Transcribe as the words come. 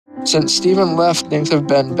Since Steven left, things have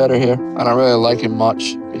been better here. I don't really like him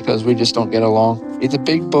much because we just don't get along. He's a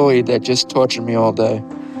big bully that just tortured me all day.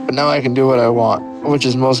 But now I can do what I want, which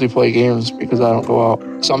is mostly play games because I don't go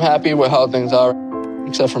out. So I'm happy with how things are,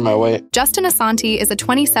 except for my weight. Justin Assanti is a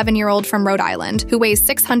 27-year-old from Rhode Island who weighs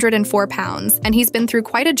 604 pounds, and he's been through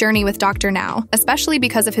quite a journey with Dr. Now, especially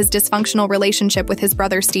because of his dysfunctional relationship with his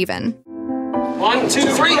brother Steven. 1, 2,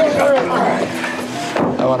 3.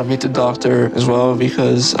 I want to meet the doctor as well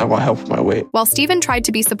because I want help with my weight. While Steven tried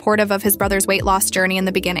to be supportive of his brother's weight loss journey in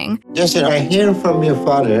the beginning. Justin, I hear from your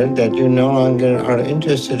father that you no longer are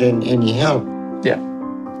interested in any help. Yeah.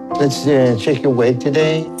 Let's check your weight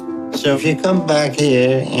today. So if you come back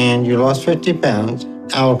here and you lost 50 pounds,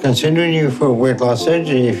 I will consider you for weight loss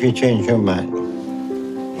surgery if you change your mind.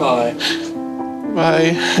 Bye.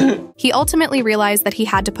 Bye. He ultimately realized that he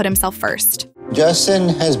had to put himself first. Justin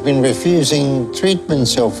has been refusing treatment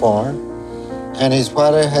so far, and his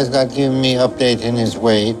father has not given me update in his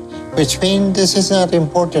weight, which means this is not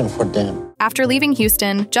important for them. After leaving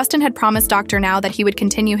Houston, Justin had promised Dr. Now that he would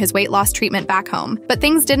continue his weight loss treatment back home, but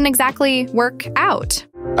things didn't exactly work out.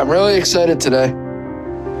 I'm really excited today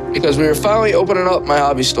because we are finally opening up my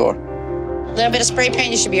hobby store. A little bit of spray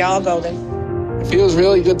paint, you should be all golden. It feels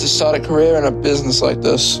really good to start a career in a business like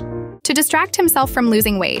this. To distract himself from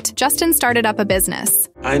losing weight, Justin started up a business.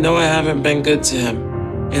 I know I haven't been good to him,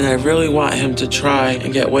 and I really want him to try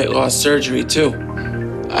and get weight loss surgery too.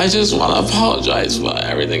 I just want to apologize for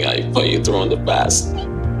everything I put you through in the past.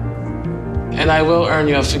 And I will earn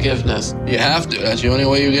your forgiveness. You have to. That's the only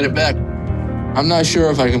way you get it back. I'm not sure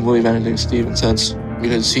if I can believe anything Steven says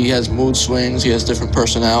because he has mood swings, he has different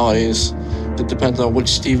personalities. It depends on which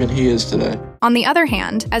Steven he is today. On the other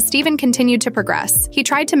hand, as Steven continued to progress, he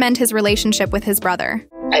tried to mend his relationship with his brother.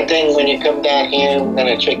 I think when you come back here, I'm going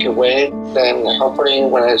to check your weight. Then hopefully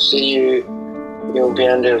when I see you, you'll be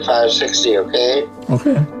under 560, okay?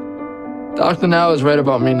 Okay. Dr. Now is right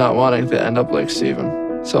about me not wanting to end up like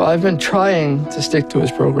Steven. So I've been trying to stick to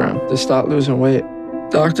his program to stop losing weight.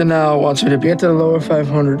 Dr. Now wants me to get to the lower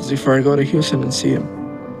 500s before I go to Houston and see him.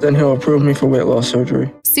 Then he'll approve me for weight loss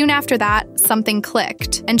surgery. Soon after that, something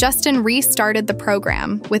clicked, and Justin restarted the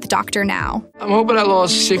program with Dr. Now. I'm hoping I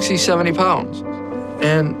lost 60, 70 pounds.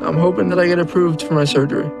 And I'm hoping that I get approved for my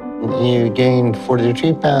surgery. You gained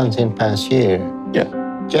 43 pounds in past year.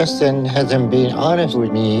 Yeah. Justin hasn't been honest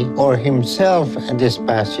with me or himself this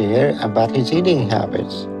past year about his eating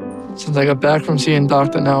habits. Since I got back from seeing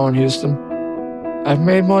Dr. Now in Houston, I've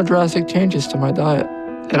made more drastic changes to my diet.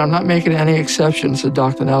 And I'm not making any exceptions to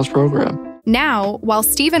Dr. Now's program. Now, while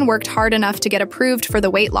Steven worked hard enough to get approved for the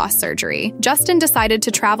weight loss surgery, Justin decided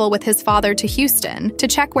to travel with his father to Houston to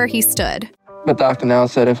check where he stood. But Dr. Now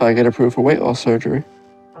said if I get approved for weight loss surgery,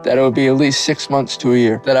 that it would be at least 6 months to a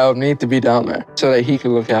year, that I would need to be down there so that he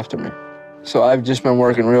could look after me. So I've just been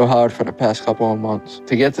working real hard for the past couple of months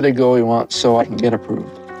to get to the goal he wants so I can get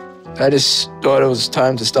approved. I just thought it was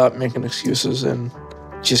time to stop making excuses and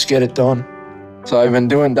just get it done. So I've been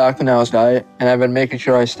doing Dr. Now's diet, and I've been making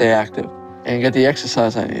sure I stay active and get the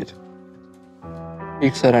exercise I need. He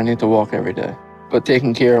said I need to walk every day, but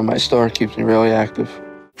taking care of my store keeps me really active.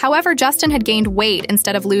 However, Justin had gained weight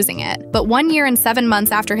instead of losing it. But 1 year and 7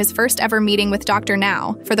 months after his first ever meeting with Dr.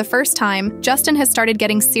 Now, for the first time, Justin has started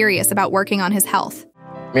getting serious about working on his health.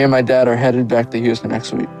 Me and my dad are headed back to Houston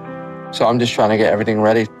next week. So I'm just trying to get everything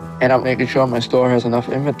ready, and I'm making sure my store has enough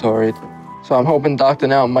inventory. So I'm hoping Dr.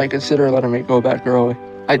 Now might consider letting me go back early.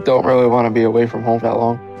 I don't really want to be away from home that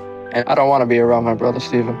long. And I don't want to be around my brother,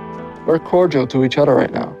 Steven. We're cordial to each other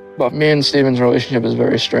right now. But me and Steven's relationship is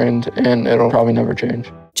very strained, and it'll probably never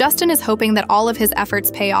change. Justin is hoping that all of his efforts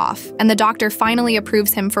pay off, and the doctor finally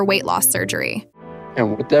approves him for weight loss surgery.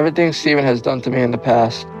 And with everything Steven has done to me in the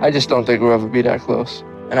past, I just don't think we'll ever be that close.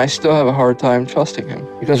 And I still have a hard time trusting him.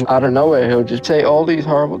 Because out of nowhere, he'll just say all these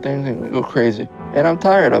horrible things and go crazy. And I'm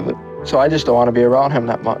tired of it. So I just don't want to be around him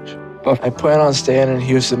that much. But I plan on staying in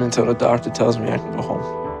Houston until the doctor tells me I can go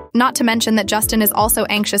home. Not to mention that Justin is also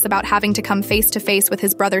anxious about having to come face-to-face with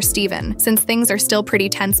his brother Steven, since things are still pretty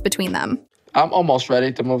tense between them. I'm almost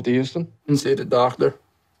ready to move to Houston and see the doctor.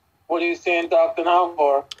 What are you seeing Dr. Now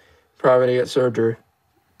for? Probably to get surgery.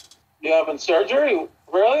 You having surgery?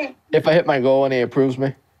 Really? If I hit my goal and he approves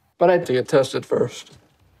me. But I have to get tested first.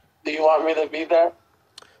 Do you want me to be there?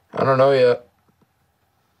 I don't know yet.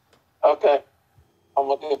 Okay. I'm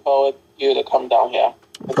looking forward to you to come down here.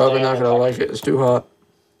 I'm probably not going to like it. It's too hot.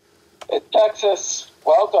 It's Texas.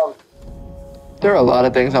 Welcome. There are a lot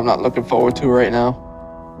of things I'm not looking forward to right now.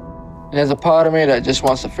 And there's a part of me that just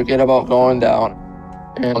wants to forget about going down.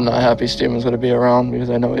 And I'm not happy Steven's going to be around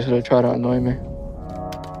because I know he's going to try to annoy me.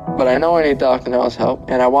 But I know I need Dr. Now's help,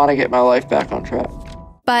 and I want to get my life back on track.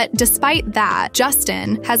 But despite that,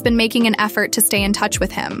 Justin has been making an effort to stay in touch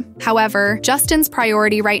with him. However, Justin's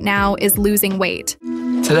priority right now is losing weight.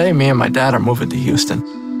 Today, me and my dad are moving to Houston,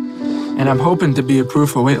 and I'm hoping to be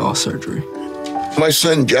approved for weight loss surgery. My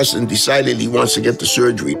son, Justin, decided he wants to get the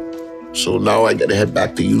surgery, so now I gotta head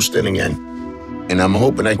back to Houston again. And I'm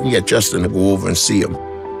hoping I can get Justin to go over and see him,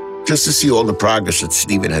 just to see all the progress that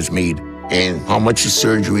Stephen has made and how much the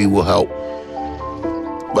surgery will help.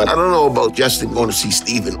 But I don't know about Justin going to see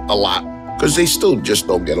Stephen a lot, because they still just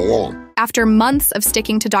don't get along. After months of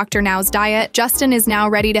sticking to Dr. Now's diet, Justin is now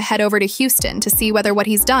ready to head over to Houston to see whether what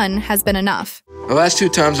he's done has been enough. The last 2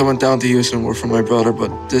 times I went down to Houston were for my brother,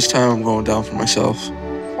 but this time I'm going down for myself.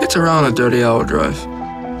 It's around a 30-hour drive,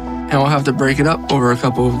 and we'll have to break it up over a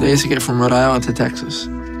couple of days to get from Rhode Island to Texas.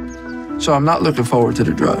 So I'm not looking forward to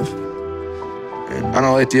the drive. And I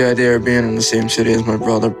don't like the idea of being in the same city as my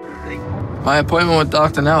brother. My appointment with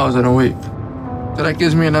Dr. Now is in a week. So that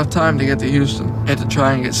gives me enough time to get to Houston and to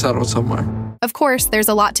try and get settled somewhere. Of course, there's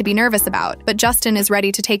a lot to be nervous about, but Justin is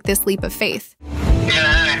ready to take this leap of faith.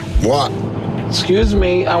 What? Excuse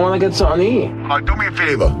me, I want to get something to eat. Do me a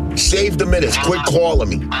favor. Save the minutes. Quit calling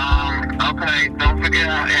me. Okay, don't forget.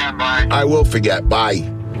 Yeah, bye. I will forget.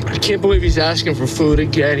 Bye. I can't believe he's asking for food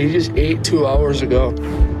again. He just ate 2 hours ago.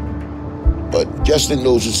 But Justin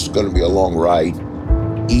knows this is going to be a long ride.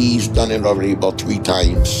 He's done it already about 3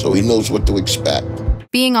 times, so he knows what to expect.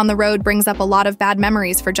 Being on the road brings up a lot of bad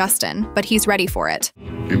memories for Justin, but he's ready for it.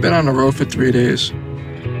 We've been on the road for 3 days,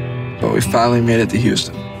 but we finally made it to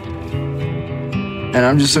Houston. And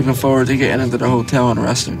I'm just looking forward to getting into the hotel and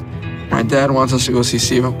resting. My dad wants us to go see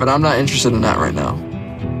Stephen, but I'm not interested in that right now.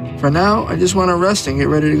 For now, I just want to rest and get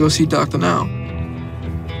ready to go see Dr. Now.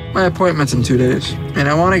 My appointment's in 2 days, and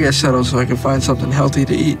I want to get settled so I can find something healthy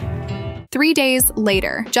to eat. 3 days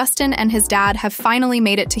later, Justin and his dad have finally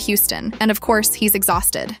made it to Houston, and of course, he's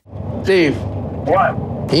exhausted. Steve.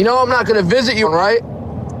 What? You know I'm not going to visit you, right?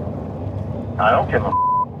 I don't give a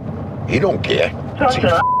He don't care. Justin,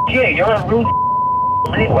 yeah, you're a rude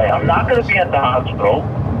anyway. I'm not going to be at the hospital.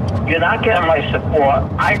 You're not getting my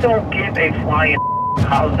support. I don't give a flying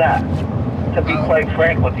how's that? To be quite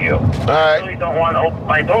frank with you. All right. I really don't want to open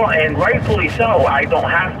my door, and rightfully so, I don't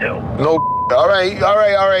have to. No. All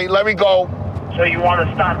right. Let me go. So you want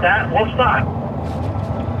to stop that? We'll stop.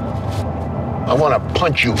 I want to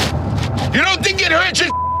punch you. You don't think it hurts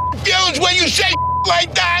his feelings when you say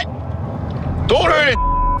like that? Don't hurt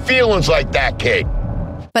his feelings like that, kid.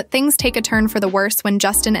 But things take a turn for the worse when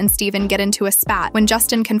Justin and Stephen get into a spat when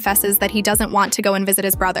Justin confesses that he doesn't want to go and visit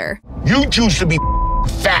his brother. You choose to be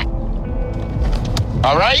fat.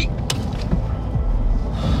 All right?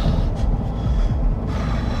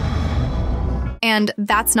 And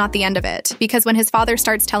that's not the end of it, because when his father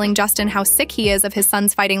starts telling Justin how sick he is of his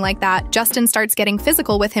sons fighting like that, Justin starts getting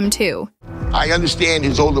physical with him too. I understand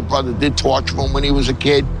his older brother did torture him when he was a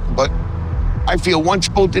kid, but I feel once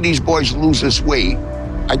both of these boys lose this weight,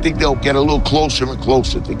 I think they'll get a little closer and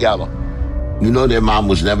closer together. You know their mom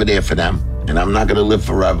was never there for them, and I'm not gonna live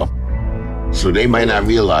forever. So they might not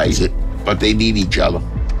realize it, but they need each other.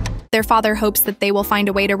 Their father hopes that they will find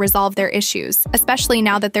a way to resolve their issues, especially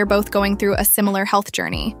now that they're both going through a similar health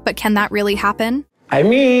journey. But can that really happen? I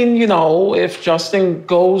mean, you know, if Justin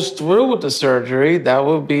goes through with the surgery, that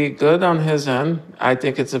would be good on his end. I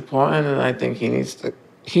think it's important, and I think he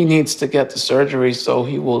needs to get the surgery so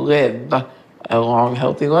he will live a long,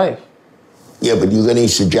 healthy life. Yeah, but you got any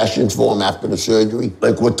suggestions for him after the surgery?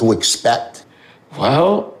 Like what to expect?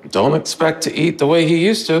 Well, don't expect to eat the way he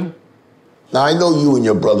used to. Now, I know you and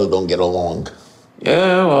your brother don't get along.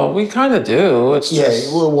 Yeah, well, we kind of do. It's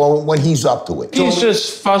just, well, when he's up to it. He's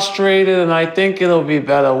just frustrated, and I think it'll be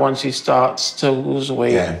better once he starts to lose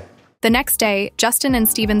weight. Yeah. The next day, Justin and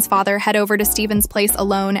Stephen's father head over to Stephen's place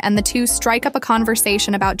alone, and the two strike up a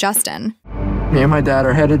conversation about Justin. Me and my dad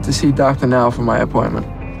are headed to see Dr. Now for my appointment.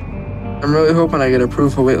 I'm really hoping I get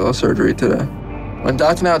approved for weight loss surgery today. When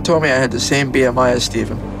Dr. Now told me I had the same BMI as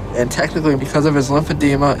Stephen, and technically because of his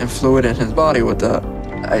lymphedema and fluid in his body with that,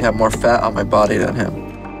 I have more fat on my body than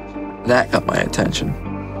him. That got my attention.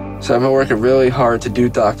 So I've been working really hard to do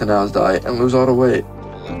Dr. Now's diet and lose all the weight.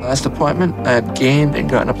 Last appointment, I had gained and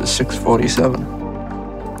gotten up to 647.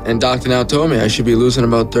 And Dr. Now told me I should be losing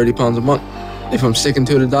about 30 pounds a month if I'm sticking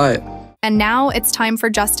to the diet. And now it's time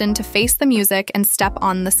for Justin to face the music and step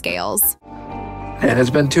on the scales. And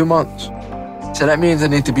it's been 2 months. So that means I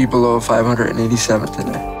need to be below 587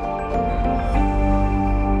 today.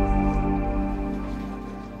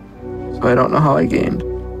 So I don't know how I gained.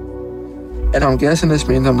 And I'm guessing this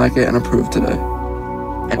means I'm not getting approved today.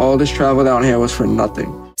 And all this travel down here was for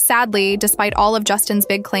nothing. Sadly, despite all of Justin's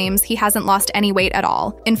big claims, he hasn't lost any weight at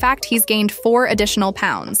all. In fact, he's gained 4 additional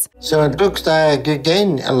pounds. So it looks like you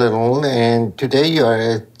gained a little, and today you are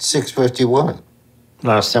at 651.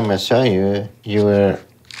 Last time I saw you, you were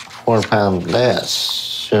 4 pounds less.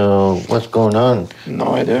 So what's going on?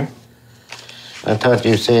 No idea. I thought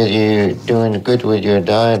you said you're doing good with your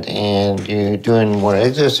diet and you're doing more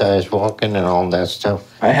exercise, walking and all that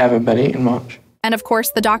stuff. I haven't been eating much. And of course,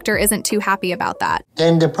 the doctor isn't too happy about that.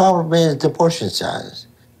 Then the problem is the portion size.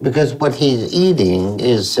 Because what he's eating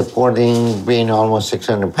is supporting being almost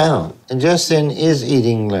 600 pounds. And Justin is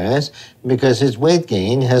eating less because his weight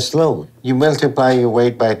gain has slowed. You multiply your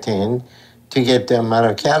weight by 10 to get the amount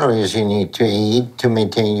of calories you need to eat to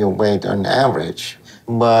maintain your weight on average.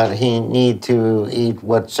 But he need to eat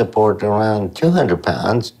what support around 200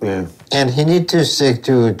 pounds. Yeah. And he need to stick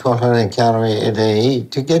to 1,200 calories a day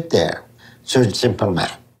to get there. So it's simple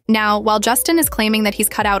math. Now, while Justin is claiming that he's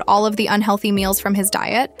cut out all of the unhealthy meals from his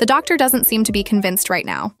diet, the doctor doesn't seem to be convinced right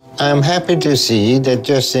now. I'm happy to see that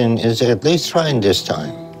Justin is at least trying this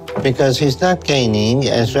time, because he's not gaining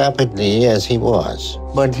as rapidly as he was.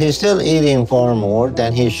 But he's still eating far more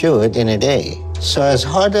than he should in a day. So as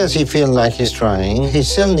hard as he feels like he's trying, he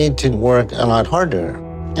still needs to work a lot harder.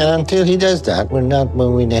 And until he does that, we're not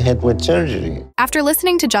moving ahead with surgery. After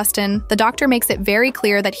listening to Justin, the doctor makes it very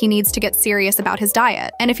clear that he needs to get serious about his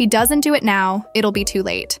diet. And if he doesn't do it now, it'll be too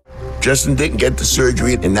late. Justin didn't get the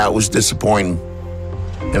surgery, and that was disappointing.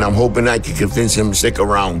 And I'm hoping I can convince him to stick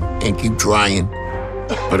around and keep trying.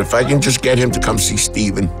 But if I can just get him to come see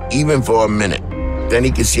Steven, even for a minute, then he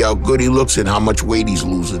can see how good he looks and how much weight he's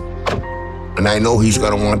losing. And I know he's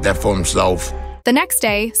gonna want that for himself. The next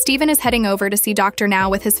day, Steven is heading over to see Dr. Now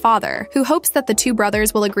with his father, who hopes that the two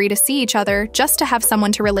brothers will agree to see each other just to have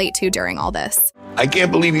someone to relate to during all this. I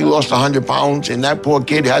can't believe he lost 100 pounds, and that poor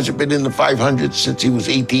kid hasn't been in the 500s since he was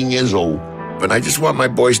 18 years old. But I just want my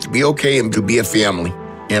boys to be okay and to be a family.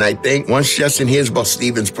 And I think once Justin hears about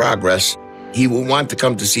Steven's progress, he will want to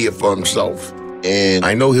come to see it for himself. And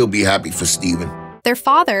I know he'll be happy for Steven. Their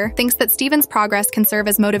father thinks that Steven's progress can serve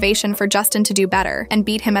as motivation for Justin to do better and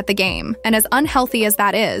beat him at the game. And as unhealthy as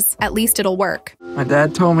that is, at least it'll work. My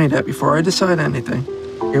dad told me that before I decide anything,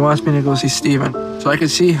 he wants me to go see Steven so I can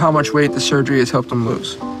see how much weight the surgery has helped him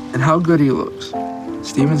lose and how good he looks.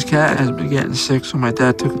 Steven's cat has been getting sick, so my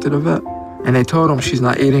dad took it to the vet. And they told him she's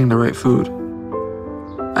not eating the right food.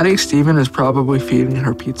 I think Steven is probably feeding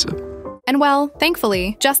her pizza. And well,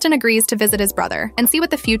 thankfully, Justin agrees to visit his brother and see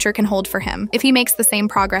what the future can hold for him if he makes the same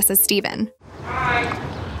progress as Steven.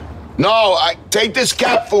 No, take this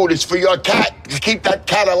cat food. It's for your cat to keep that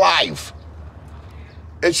cat alive.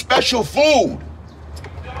 It's special food.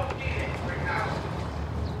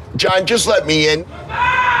 John, just let me in.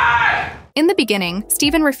 In the beginning,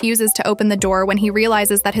 Steven refuses to open the door when he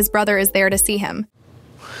realizes that his brother is there to see him.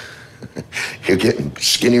 You're getting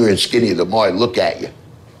skinnier and skinnier the more I look at you.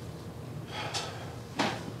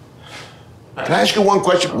 Can I ask you one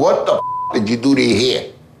question? What the did you do to your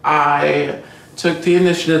hair? I took the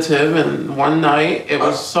initiative, and one night it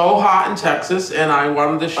was so hot in Texas, and I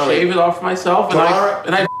wanted to shave it off myself, and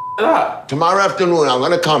I it up. Tomorrow afternoon, I'm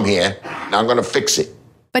gonna come here, and I'm gonna fix it.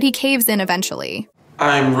 But he caves in eventually.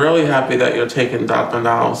 I'm really happy that you're taking Dr.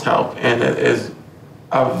 Now's help, and it is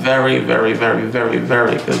a very, very, very, very,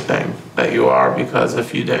 very good thing that you are, because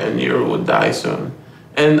if you didn't, you would die soon.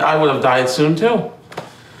 And I would have died soon, too.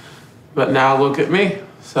 But now look at me.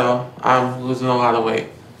 So I'm losing a lot of weight.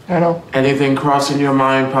 I know. Anything crossing your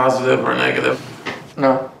mind, positive or negative?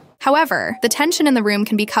 No. However, the tension in the room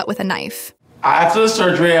can be cut with a knife. After the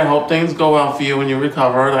surgery, I hope things go well for you when you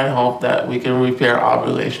recover, and I hope that we can repair our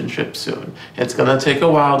relationship soon. It's gonna take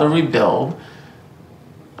a while to rebuild,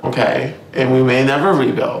 okay? And we may never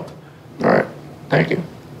rebuild. All right. Thank you.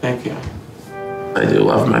 Thank you. I do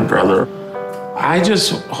love my brother. I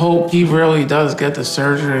just hope he really does get the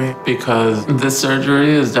surgery, because this surgery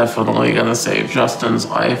is definitely gonna save Justin's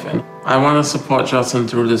life. And I wanna support Justin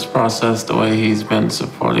through this process the way he's been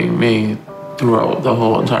supporting me throughout the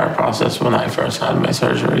whole entire process when I first had my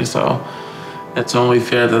surgery. So it's only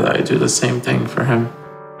fair that I do the same thing for him.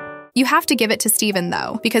 You have to give it to Steven,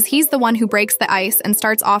 though, because he's the one who breaks the ice and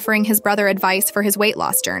starts offering his brother advice for his weight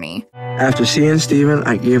loss journey. After seeing Steven,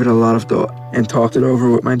 I gave it a lot of thought and talked it over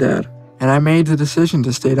with my dad. And I made the decision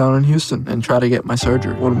to stay down in Houston and try to get my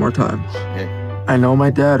surgery one more time. I know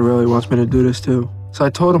my dad really wants me to do this too. So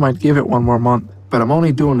I told him I'd give it one more month, but I'm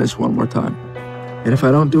only doing this one more time. And if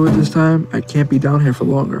I don't do it this time, I can't be down here for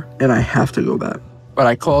longer, and I have to go back. But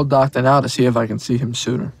I called Dr. Now to see if I can see him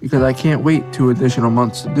sooner, because I can't wait 2 additional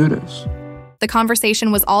months to do this. The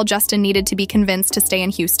conversation was all Justin needed to be convinced to stay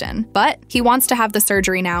in Houston. But he wants to have the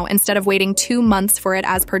surgery now instead of waiting 2 months for it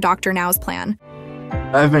as per Dr. Now's plan.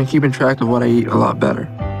 I've been keeping track of what I eat a lot better.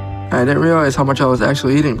 I didn't realize how much I was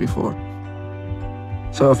actually eating before.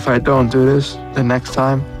 So if I don't do this, the next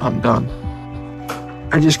time, I'm done.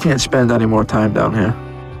 I just can't spend any more time down here.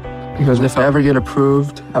 Because if I ever get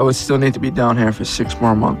approved, I would still need to be down here for 6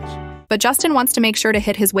 more months. But Justin wants to make sure to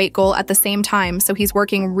hit his weight goal at the same time, so he's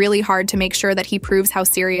working really hard to make sure that he proves how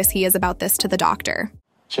serious he is about this to the doctor.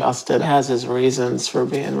 Justin has his reasons for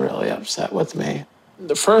being really upset with me.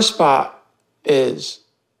 The first spot is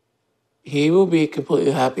he will be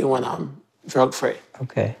completely happy when I'm drug-free.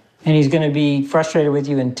 Okay. And he's going to be frustrated with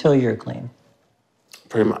you until you're clean.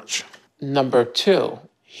 Pretty much. Number 2,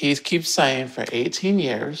 he keeps saying for 18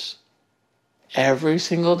 years, every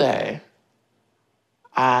single day,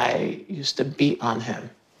 I used to beat on him.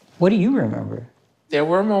 What do you remember? There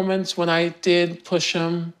were moments when I did push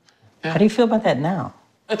him. How do you feel about that now?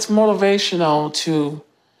 It's motivational to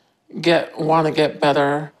want to get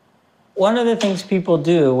better. One of the things people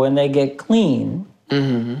do when they get clean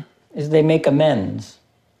is they make amends.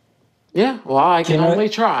 Yeah, well, I can only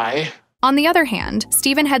try. On the other hand,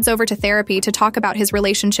 Stephen heads over to therapy to talk about his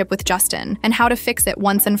relationship with Justin and how to fix it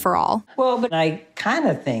once and for all. Well, but I kind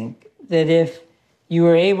of think that if you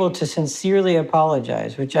were able to sincerely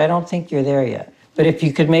apologize, which I don't think you're there yet, but if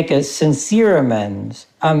you could make a sincere amends,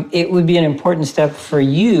 it would be an important step for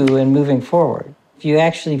you in moving forward. If you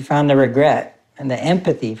actually found the regret and the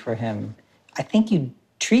empathy for him, I think you'd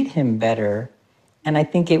treat him better, and I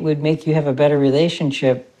think it would make you have a better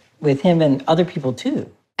relationship with him and other people too.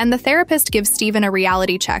 And the therapist gives Stephen a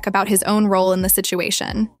reality check about his own role in the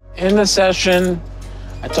situation. In the session,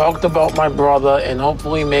 I talked about my brother and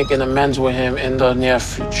hopefully making amends with him in the near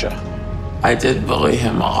future. I did bully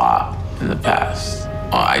him a lot in the past.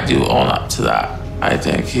 I do own up to that. I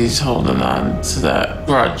think he's holding on to that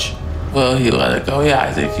grudge. Will he let it go? Yeah,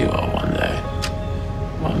 I think he will one day,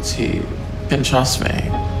 once he can trust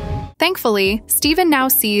me. Thankfully, Stephen now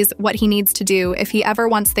sees what he needs to do if he ever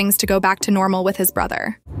wants things to go back to normal with his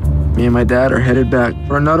brother. Me and my dad are headed back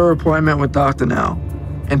for another appointment with Dr. Now,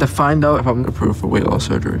 and to find out if I'm approved for weight loss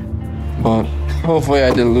surgery. But hopefully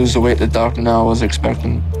I did lose the weight that Dr. Now was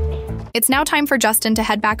expecting. It's now time for Justin to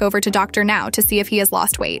head back over to Dr. Now to see if he has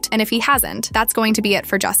lost weight. And if he hasn't, that's going to be it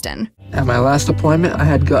for Justin. At my last appointment, I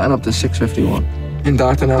had gotten up to 651. And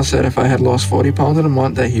Dr. Now said if I had lost 40 pounds in a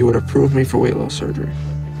month, that he would approve me for weight loss surgery.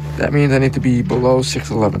 That means I need to be below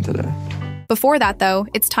 6'11" today. Before that, though,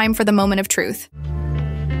 it's time for the moment of truth.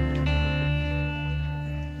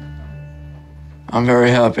 I'm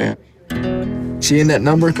very happy. Seeing that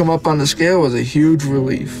number come up on the scale was a huge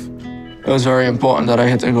relief. It was very important that I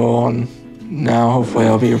had to go on. Now, hopefully,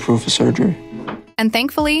 I'll be approved for surgery. And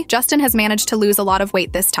thankfully, Justin has managed to lose a lot of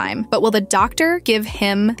weight this time. But will the doctor give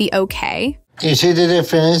him the okay? You see the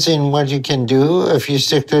difference in what you can do if you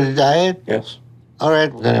stick to the diet? Yes. All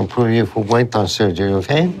right, we're going to approve you for weight loss surgery,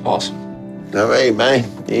 okay? Awesome. All right, man.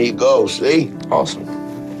 There you go, see? Awesome.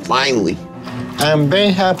 Finally. I'm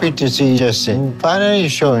very happy to see Justin finally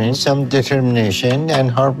showing some determination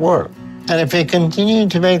and hard work. And if he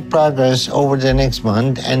continues to make progress over the next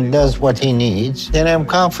month and does what he needs, then I'm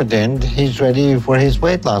confident he's ready for his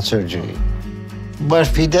weight loss surgery. But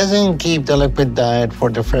if he doesn't keep the liquid diet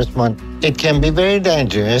for the first month, it can be very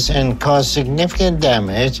dangerous and cause significant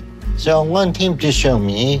damage. So I want him to show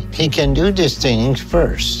me he can do these things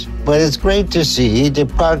first. But it's great to see the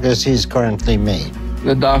progress he's currently made.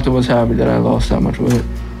 The doctor was happy that I lost that much weight.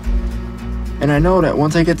 And I know that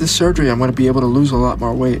once I get this surgery, I'm going to be able to lose a lot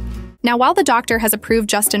more weight. Now, while the doctor has approved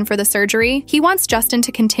Justin for the surgery, he wants Justin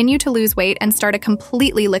to continue to lose weight and start a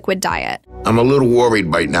completely liquid diet. I'm a little worried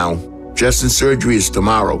right now. Justin's surgery is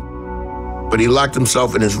tomorrow. But he locked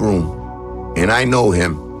himself in his room. And I know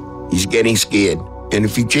him. He's getting scared. And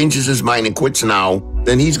if he changes his mind and quits now,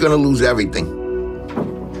 then he's going to lose everything.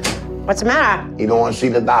 What's the matter? He don't want to see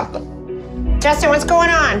the doctor. Justin, what's going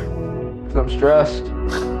on? I'm stressed.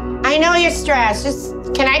 I know you're stressed.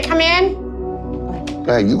 Just, can I come in?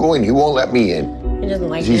 Hey, you go in. He won't let me in. He doesn't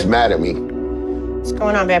like He's you. mad at me. What's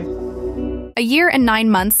going on, babe? A year and 9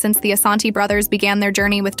 months since the Assanti brothers began their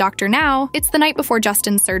journey with Dr. Now, it's the night before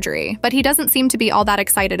Justin's surgery, but he doesn't seem to be all that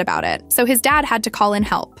excited about it, so his dad had to call in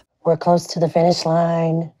help. We're close to the finish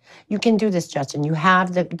line. You can do this, Justin. You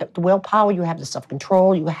have the willpower. You have the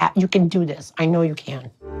self-control. You can do this. I know you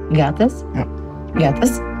can. You got this? Yep. You got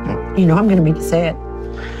this? Yep. You know I'm going to make you say it.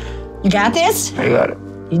 You got this? I got it.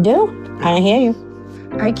 You do? I hear you.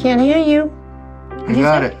 I can't hear you. I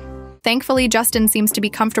got it. Thankfully, Justin seems to be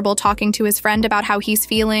comfortable talking to his friend about how he's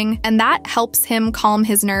feeling, and that helps him calm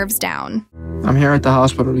his nerves down. I'm here at the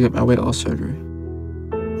hospital to get my weight loss surgery,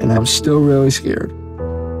 and I'm still really scared.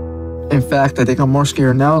 In fact, I think I'm more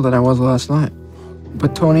scared now than I was last night.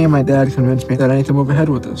 But Tony and my dad convinced me that I need to move ahead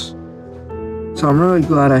with this. So I'm really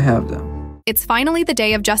glad I have them. It's finally the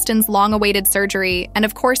day of Justin's long-awaited surgery, and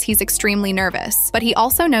of course he's extremely nervous, but he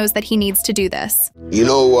also knows that he needs to do this. You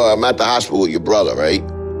know, I'm at the hospital with your brother, right?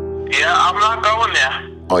 Yeah, I'm not going there.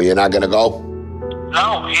 Oh, you're not gonna go?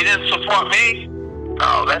 No, he didn't support me.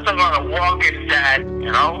 No, that's not gonna walk his dad, you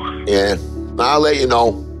know? Yeah, I'll let you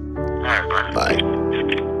know. All right, Bye.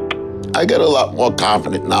 I got a lot more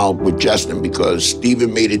confident now with Justin because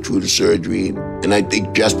Steven made it through the surgery, and I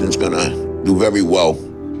think Justin's gonna do very well.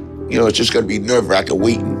 You know, it's just gonna be nerve-wracking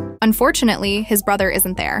waiting. Unfortunately, his brother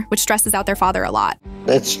isn't there, which stresses out their father a lot.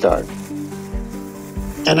 Let's start.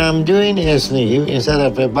 And I'm doing a sleeve instead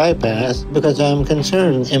of a bypass because I'm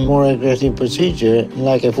concerned a more aggressive procedure,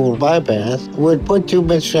 like a full bypass, would put too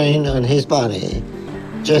much strain on his body.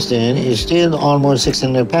 Justin is still almost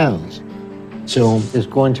 600 pounds. So it's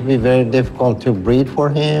going to be very difficult to breathe for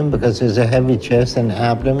him because there's a heavy chest and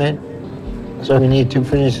abdomen. So we need to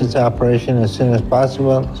finish this operation as soon as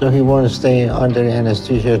possible so he won't stay under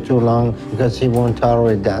anesthesia too long because he won't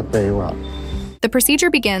tolerate that very well. The procedure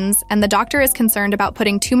begins, and the doctor is concerned about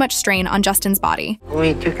putting too much strain on Justin's body.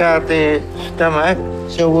 We took out the stomach,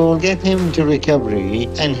 so we will get him to recovery,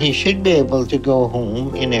 and he should be able to go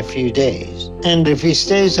home in a few days. And if he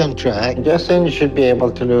stays on track, Justin should be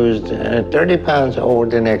able to lose 30 pounds over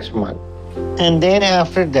the next month. And then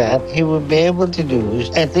after that, he will be able to lose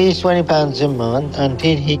at least 20 pounds a month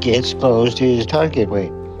until he gets close to his target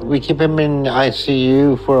weight. We keep him in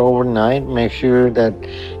ICU for overnight, make sure that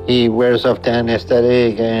he wears off the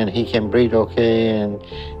anesthetic and he can breathe okay and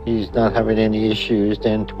he's not having any issues.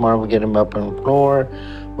 Then tomorrow we get him up on the floor,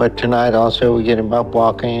 but tonight also we get him up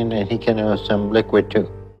walking and he can have some liquid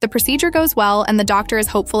too. The procedure goes well, and the doctor is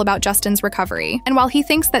hopeful about Justin's recovery. And while he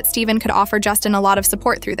thinks that Steven could offer Justin a lot of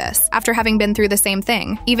support through this, after having been through the same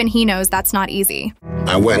thing, even he knows that's not easy.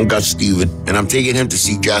 I went and got Steven, and I'm taking him to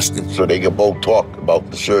see Justin so they can both talk about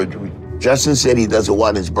the surgery. Justin said he doesn't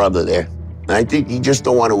want his brother there, and I think he just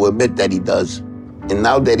don't want to admit that he does. And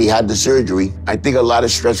now that he had the surgery, I think a lot of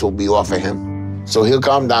stress will be off of him. So he'll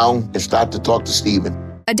calm down and start to talk to Steven.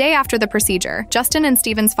 A day after the procedure, Justin and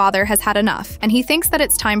Steven's father has had enough, and he thinks that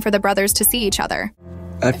it's time for the brothers to see each other.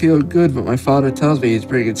 I feel good, but my father tells me he's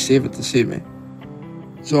bringing Steven to see me.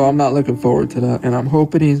 So I'm not looking forward to that, and I'm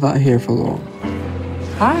hoping he's not here for long.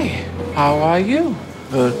 Hi, how are you?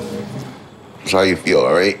 Good. That's how you feel,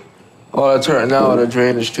 all right? Oh, that's hurting now, the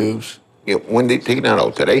drainage tubes. Yeah, when they take that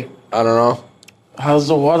out, today? I don't know. How's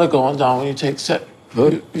the water going down when you take sip?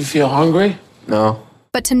 Good. You feel hungry? No.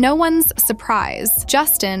 But to no one's surprise,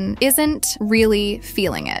 Justin isn't really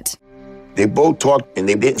feeling it. They both talked and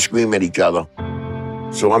they didn't scream at each other.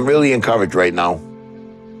 So I'm really encouraged right now.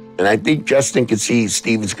 And I think Justin could see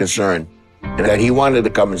Steven's concern and that he wanted to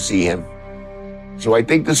come and see him. So I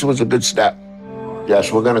think this was a good step.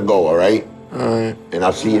 Yes, we're gonna go, all right? All right. And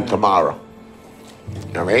I'll see you tomorrow.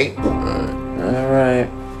 All right? All right.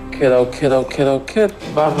 Kid.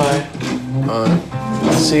 Bye-bye. All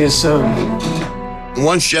right. See you soon.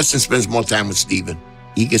 Once Justin spends more time with Steven,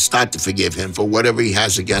 he can start to forgive him for whatever he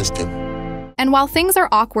has against him. And while things are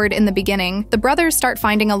awkward in the beginning, the brothers start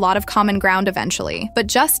finding a lot of common ground eventually. But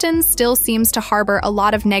Justin still seems to harbor a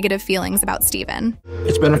lot of negative feelings about Steven.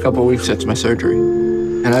 It's been a couple weeks since my surgery,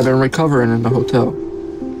 and I've been recovering in the hotel.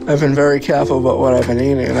 I've been very careful about what I've been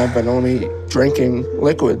eating, and I've been only drinking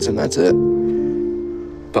liquids, and that's it.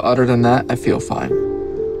 But other than that, I feel fine.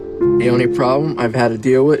 The only problem I've had to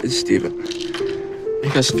deal with is Steven.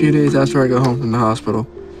 Because a few days after I got home from the hospital,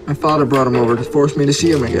 my father brought him over to force me to see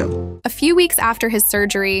him again. A few weeks after his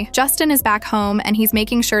surgery, Justin is back home and he's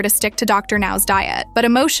making sure to stick to Dr. Now's diet. But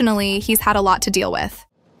emotionally, he's had a lot to deal with.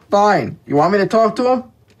 Fine. You want me to talk to him?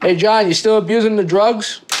 Hey, John, you still abusing the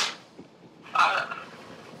drugs? I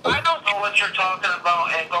don't know what you're talking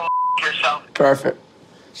about, and go yourself. Perfect.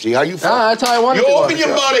 See how you feel? Nah, that's how I want You to open your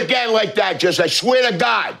mouth again like that, just I swear to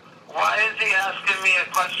God. Why is he asking me a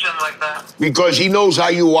question like that? Because he knows how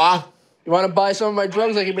you are. You want to buy some of my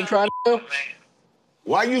drugs like you've been trying to do?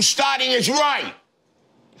 Why you starting is right.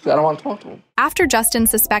 I don't want to talk to him. After Justin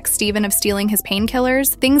suspects Steven of stealing his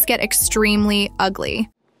painkillers, things get extremely ugly.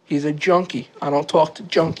 He's a junkie. I don't talk to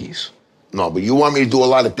junkies. No, but you want me to do a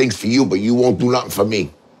lot of things for you, but you won't do nothing for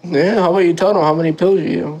me. Yeah, how about you tell him how many pills you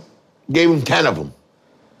use? Gave him 10 of them.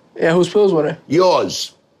 Yeah, whose pills were they?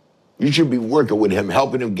 Yours. You should be working with him,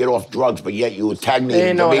 helping him get off drugs, but yet you antagonizing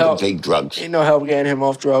him to make him take drugs. Ain't no help getting him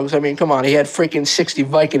off drugs. I mean, come on, he had freaking 60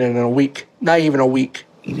 Vicodin in a week. Not even a week.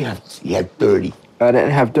 He had 30. I didn't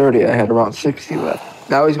have 30, I had around 60 left.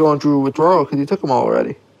 Now he's going through withdrawal because he took them all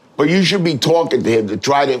already. But you should be talking to him to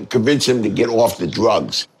try to convince him to get off the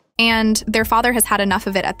drugs. And their father has had enough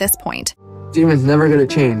of it at this point. Steven's never gonna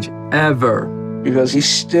change, ever. Because he's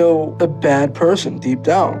still a bad person deep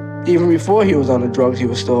down. Even before he was on the drugs, he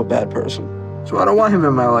was still a bad person. So I don't want him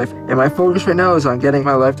in my life. And my focus right now is on getting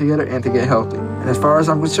my life together and to get healthy. And as far as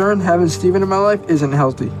I'm concerned, having Steven in my life isn't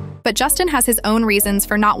healthy. But Justin has his own reasons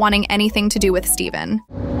for not wanting anything to do with Steven.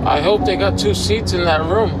 I hope they got 2 seats in that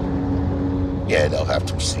room. Yeah, they'll have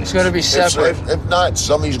 2 seats. It's gonna be separate. If not,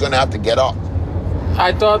 somebody's gonna have to get up.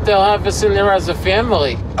 I thought they'll have us in there as a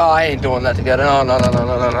family. Oh, I ain't doing that together. No.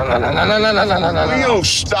 Will you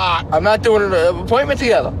stop? I'm not doing an appointment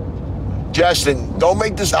together. Justin, don't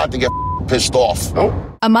make this out to get pissed off. Nope.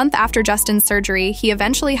 A month after Justin's surgery, he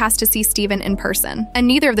eventually has to see Steven in person, and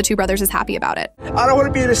neither of the two brothers is happy about it. I don't want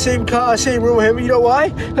to be in the same car, same room with him. You know why?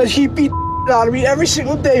 Because he beat out of me every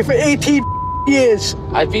single day for 18 years.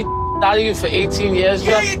 I beat out of you for 18 years,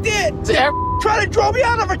 Yeah, you did. Trying to draw me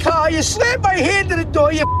out of a car. You slammed my hand to the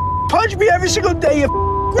door. You punched me every single day. You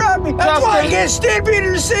grabbed me. That's why I can't stand being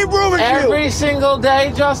in the same room as you. Every single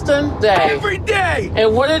day, Justin? Every day.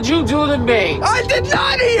 And what did you do to me? I did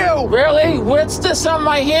not to you. Really? What's this on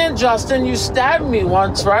my hand, Justin? You stabbed me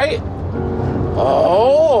once, right?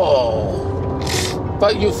 Oh.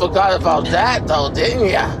 But you forgot about that, though, didn't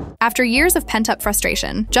you? After years of pent-up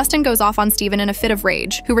frustration, Justin goes off on Steven in a fit of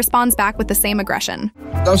rage, who responds back with the same aggression.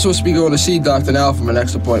 I'm supposed to be going to see Dr. Now for my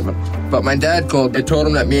next appointment. But my dad called and told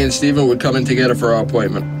him that me and Steven would come in together for our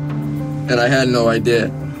appointment. And I had no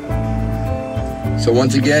idea. So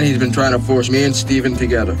once again, he's been trying to force me and Steven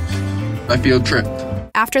together. I feel tricked.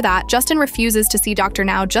 After that, Justin refuses to see Dr.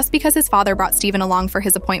 Now just because his father brought Steven along for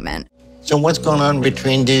his appointment. So what's going on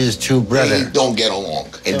between these two brothers? They don't get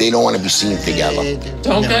along, and they don't want to be seen together.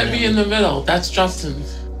 Don't get me in the middle. That's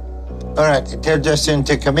Justin's. All right, tell Justin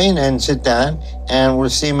to come in and sit down, and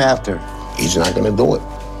we'll see him after. He's not going to do it.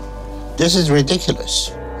 This is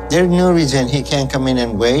ridiculous. There's no reason he can't come in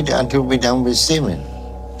and wait until we're done with Steven.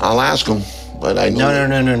 I'll ask him, but I know...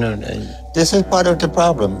 No. This is part of the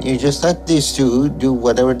problem. You just let these two do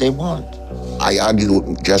whatever they want. I argued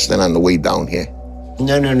with Justin on the way down here.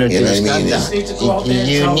 No, You know what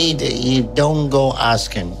I mean? You don't go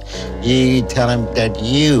ask him. You tell him that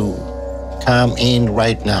you come in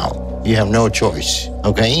right now. You have no choice,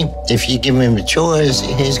 okay? If you give him a choice,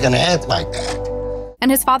 he's gonna act like that. And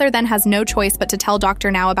his father then has no choice but to tell Dr.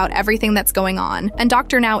 Now about everything that's going on, and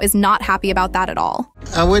Dr. Now is not happy about that at all.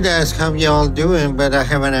 I would ask how y'all doing, but I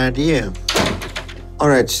have an idea. All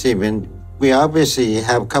right, Steven, we obviously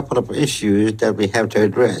have a couple of issues that we have to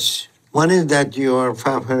address. One is that you are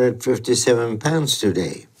 557 pounds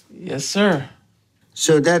today. Yes, sir.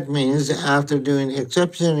 So that means after doing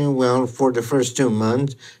exceptionally well for the first 2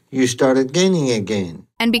 months, you started gaining again.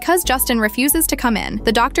 And because Justin refuses to come in,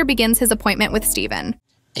 the doctor begins his appointment with Steven.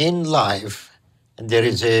 In life, there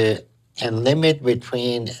is a limit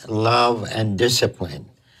between love and discipline.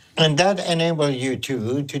 And that enables you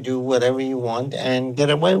to do whatever you want and get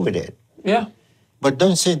away with it. Yeah. But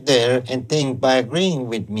don't sit there and think by agreeing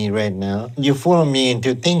with me right now, you fool me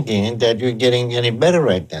into thinking that you're getting any better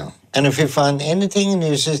right now. And if you find anything in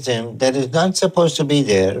your system that is not supposed to be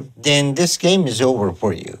there, then this game is over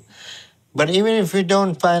for you. But even if you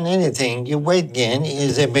don't find anything, your weight gain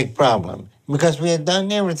is a big problem because we have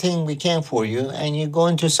done everything we can for you and you go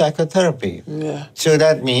into psychotherapy. Yeah. So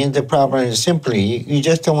that means the problem is simply you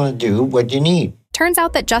just don't want to do what you need. Turns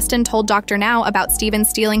out that Justin told Dr. Now about Steven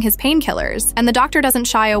stealing his painkillers, and the doctor doesn't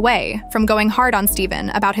shy away from going hard on Steven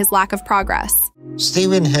about his lack of progress.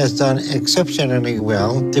 Steven has done exceptionally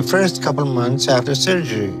well the first couple months after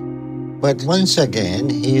surgery. But once again,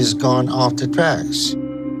 he's gone off the tracks.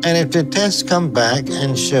 And if the tests come back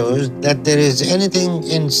and shows that there is anything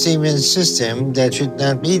in Steven's system that should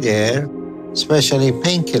not be there, especially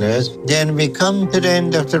painkillers, then we come to the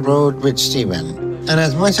end of the road with Steven. And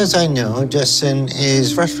as much as I know Justin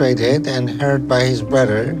is frustrated and hurt by his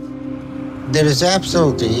brother, there is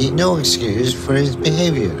absolutely no excuse for his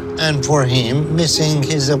behavior and for him missing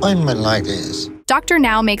his appointment like this. Dr.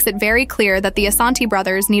 Now makes it very clear that the Assanti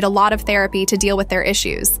brothers need a lot of therapy to deal with their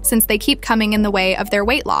issues, since they keep coming in the way of their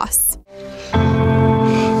weight loss.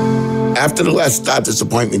 After the last doctor's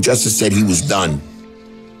appointment, Justin said he was done.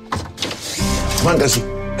 Come on, Justin.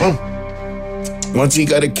 Come on. Once he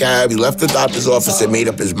got a cab, he left the doctor's office and made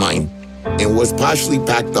up his mind and was partially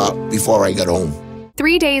packed up before I got home.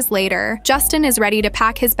 3 days later, Justin is ready to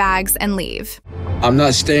pack his bags and leave. I'm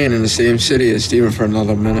not staying in the same city as Steven for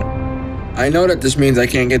another minute. I know that this means I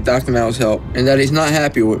can't get Dr. Now's help and that he's not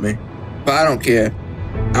happy with me, but I don't care.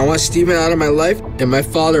 I want Steven out of my life, and my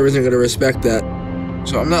father isn't going to respect that.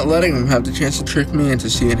 So I'm not letting him have the chance to trick me into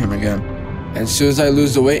seeing him again. And as soon as I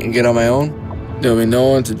lose the weight and get on my own, there'll be no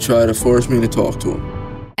one to try to force me to talk to him.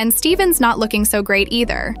 And Steven's not looking so great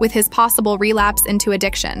either, with his possible relapse into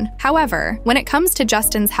addiction. However, when it comes to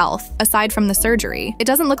Justin's health, aside from the surgery, it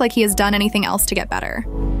doesn't look like he has done anything else to get better.